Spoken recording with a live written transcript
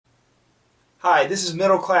Hi, this is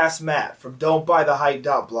Middle Class Matt from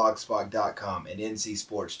don'tbuythehype.blogspot.com and NC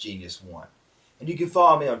Sports Genius 1. And you can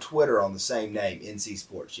follow me on Twitter on the same name, NC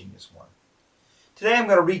Sports Genius 1. Today I'm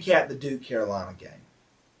going to recap the Duke-Carolina game.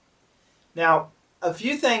 Now, a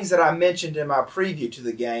few things that I mentioned in my preview to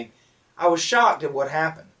the game, I was shocked at what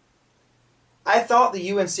happened. I thought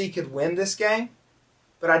the UNC could win this game,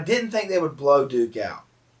 but I didn't think they would blow Duke out.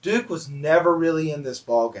 Duke was never really in this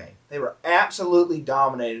ball game. They were absolutely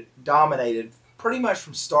dominated pretty much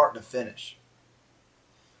from start to finish.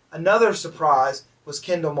 Another surprise was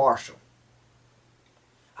Kendall Marshall.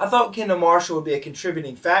 I thought Kendall Marshall would be a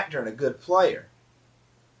contributing factor and a good player,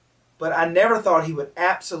 but I never thought he would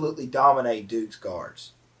absolutely dominate Duke's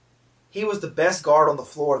guards. He was the best guard on the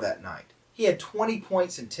floor that night. He had 20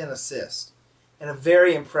 points and 10 assists, and a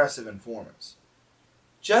very impressive performance.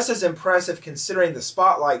 Just as impressive considering the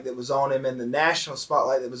spotlight that was on him and the national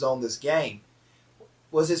spotlight that was on this game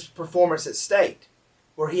was his performance at State,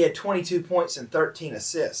 where he had 22 points and 13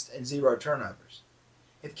 assists and 0 turnovers.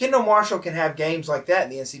 If Kendall Marshall can have games like that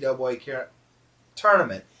in the NCAA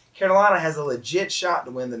tournament, Carolina has a legit shot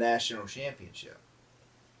to win the national championship.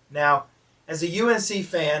 Now, as a UNC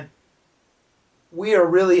fan, we are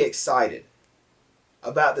really excited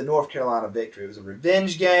about the North Carolina victory. It was a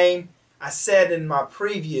revenge game. I said in my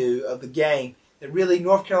preview of the game that really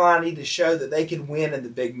North Carolina needed to show that they could win in the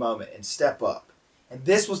big moment and step up. And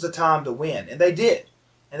this was the time to win. And they did.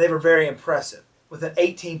 And they were very impressive with an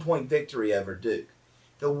 18-point victory over Duke.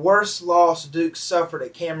 The worst loss Duke suffered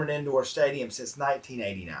at Cameron Indoor Stadium since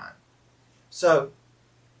 1989. So,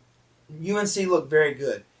 UNC looked very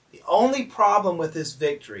good. The only problem with this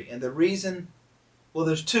victory, and the reason, well,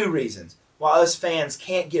 there's two reasons why us fans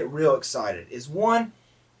can't get real excited, is one,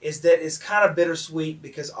 is that it's kind of bittersweet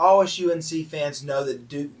because all us UNC fans know that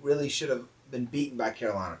Duke really should have been beaten by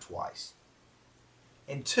Carolina twice.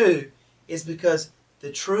 And two, is because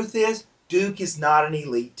the truth is Duke is not an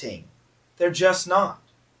elite team. They're just not.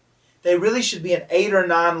 They really should be an 8 or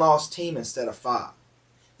 9 loss team instead of 5.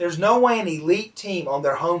 There's no way an elite team on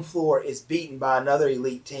their home floor is beaten by another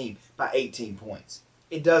elite team by 18 points.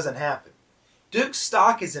 It doesn't happen. Duke's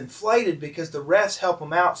stock is inflated because the refs help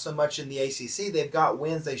them out so much in the ACC. They've got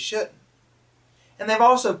wins they shouldn't. And they've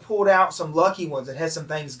also pulled out some lucky ones and had some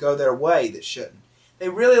things go their way that shouldn't. They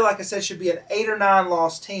really, like I said, should be an 8 or 9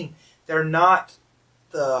 loss team. They're not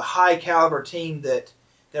the high caliber team that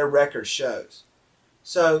their record shows.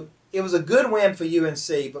 So it was a good win for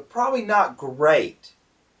UNC, but probably not great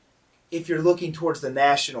if you're looking towards the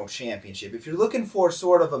national championship. If you're looking for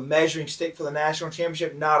sort of a measuring stick for the national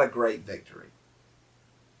championship, not a great victory.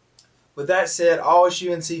 With that said, all us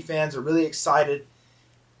UNC fans are really excited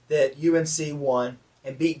that UNC won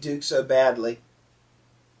and beat Duke so badly.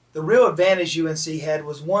 The real advantage UNC had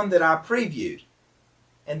was one that I previewed,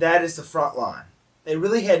 and that is the front line. They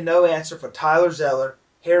really had no answer for Tyler Zeller,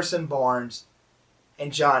 Harrison Barnes,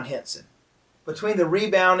 and John Henson. Between the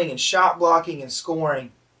rebounding and shot blocking and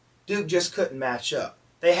scoring, Duke just couldn't match up.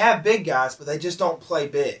 They have big guys, but they just don't play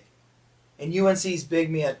big. And UNC's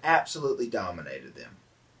big men absolutely dominated them.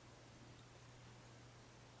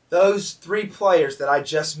 Those 3 players that I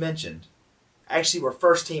just mentioned actually were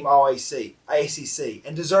first-team All-ACC,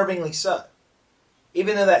 and deservingly so.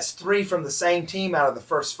 Even though that's 3 from the same team out of the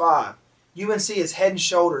first 5, UNC is head and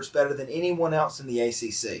shoulders better than anyone else in the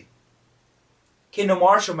ACC. Kendall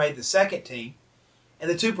Marshall made the second team, and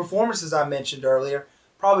the 2 performances I mentioned earlier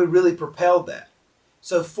probably really propelled that.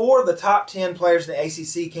 So 4 of the top 10 players in the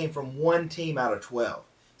ACC came from 1 team out of 12.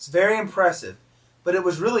 It's very impressive, but it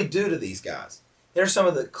was really due to these guys. They're some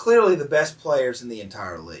of the clearly the best players in the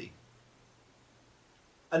entire league.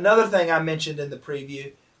 Another thing I mentioned in the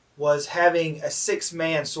preview was having a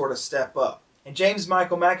 6-man sort of step up. And James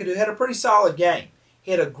Michael McAdoo had a pretty solid game.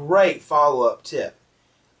 He had a great follow-up tip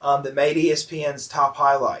that made ESPN's top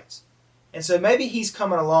highlights. And so maybe he's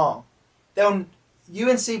coming along.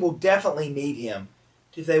 UNC will definitely need him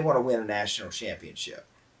if they want to win a national championship.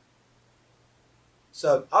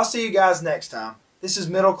 So I'll see you guys next time. This is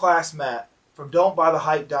Middle Class Matt from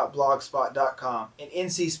don'tbuythehype.blogspot.com and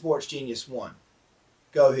NC Sports Genius 1.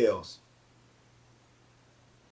 Go Hills.